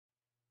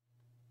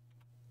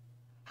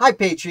Hi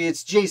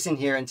Patriots, Jason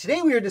here, and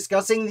today we are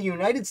discussing the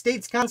United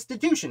States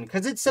Constitution,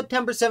 because it's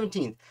September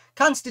 17th,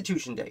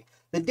 Constitution Day,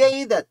 the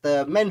day that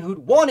the men who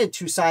wanted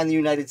to sign the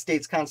United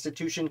States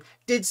Constitution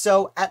did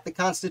so at the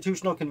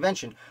Constitutional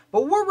Convention.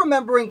 But we're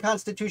remembering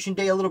Constitution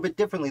Day a little bit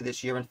differently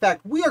this year. In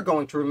fact, we are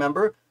going to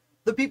remember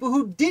the people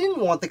who didn't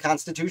want the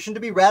Constitution to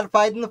be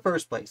ratified in the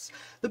first place.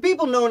 The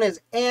people known as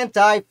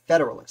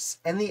Anti-Federalists.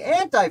 And the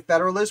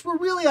Anti-Federalists were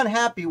really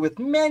unhappy with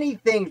many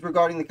things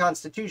regarding the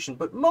Constitution,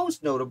 but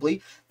most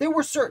notably, there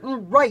were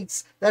certain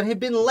rights that had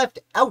been left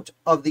out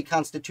of the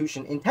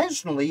Constitution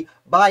intentionally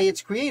by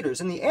its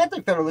creators. And the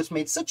Anti-Federalists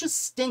made such a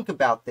stink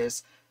about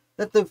this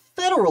that the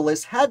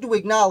Federalists had to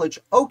acknowledge,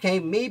 okay,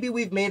 maybe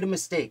we've made a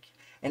mistake.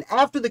 And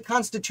after the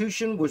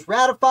Constitution was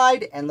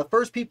ratified and the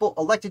first people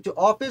elected to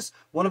office,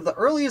 one of the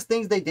earliest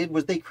things they did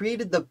was they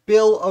created the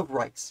Bill of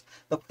Rights,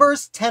 the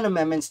first 10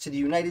 amendments to the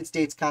United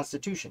States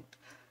Constitution.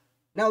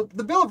 Now,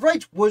 the Bill of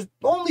Rights was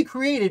only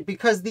created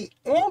because the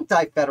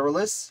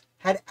Anti-Federalists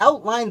had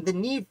outlined the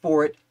need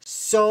for it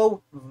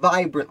so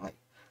vibrantly.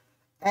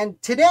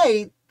 And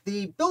today,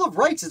 the Bill of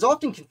Rights is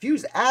often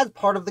confused as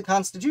part of the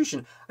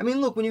Constitution. I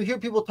mean, look, when you hear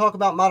people talk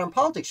about modern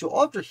politics, you'll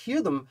often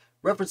hear them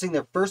referencing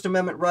their First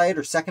Amendment right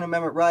or Second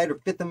Amendment right or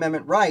Fifth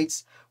Amendment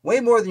rights, way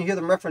more than you hear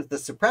them reference the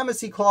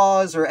Supremacy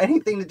Clause or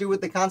anything to do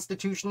with the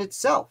Constitution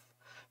itself,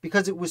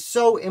 because it was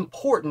so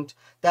important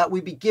that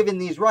we be given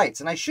these rights.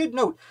 And I should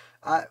note,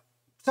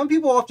 some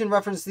people often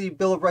reference the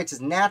Bill of Rights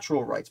as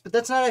natural rights, but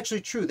that's not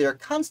actually true. They are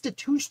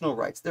constitutional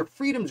rights. They're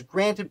freedoms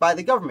granted by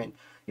the government.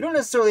 You don't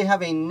necessarily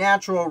have a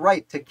natural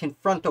right to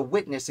confront a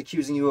witness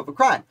accusing you of a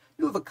crime.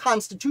 You have a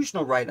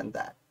constitutional right on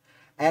that.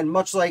 And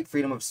much like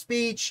freedom of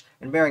speech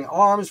and bearing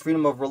arms,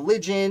 freedom of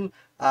religion,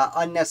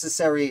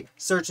 unnecessary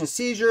search and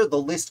seizure,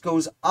 the list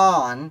goes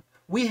on.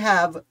 We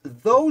have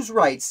those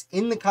rights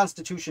in the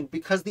Constitution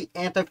because the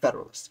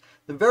Anti-Federalists,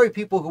 the very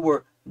people who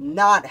were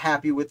not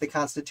happy with the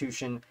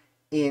Constitution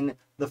in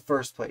the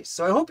first place.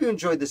 So I hope you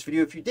enjoyed this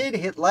video. If you did,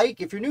 hit like.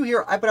 If you're new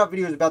here, I put out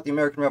videos about the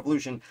American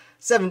Revolution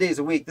 7 days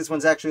a week. This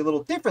one's actually a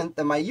little different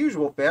than my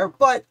usual fare,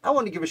 but I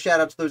want to give a shout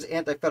out to those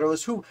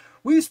Anti-Federalists who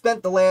we've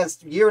spent the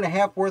last year and a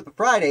half worth of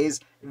Fridays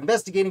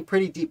investigating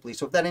pretty deeply.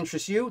 So if that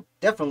interests you,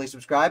 definitely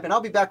subscribe, and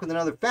I'll be back with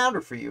another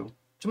founder for you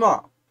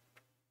tomorrow.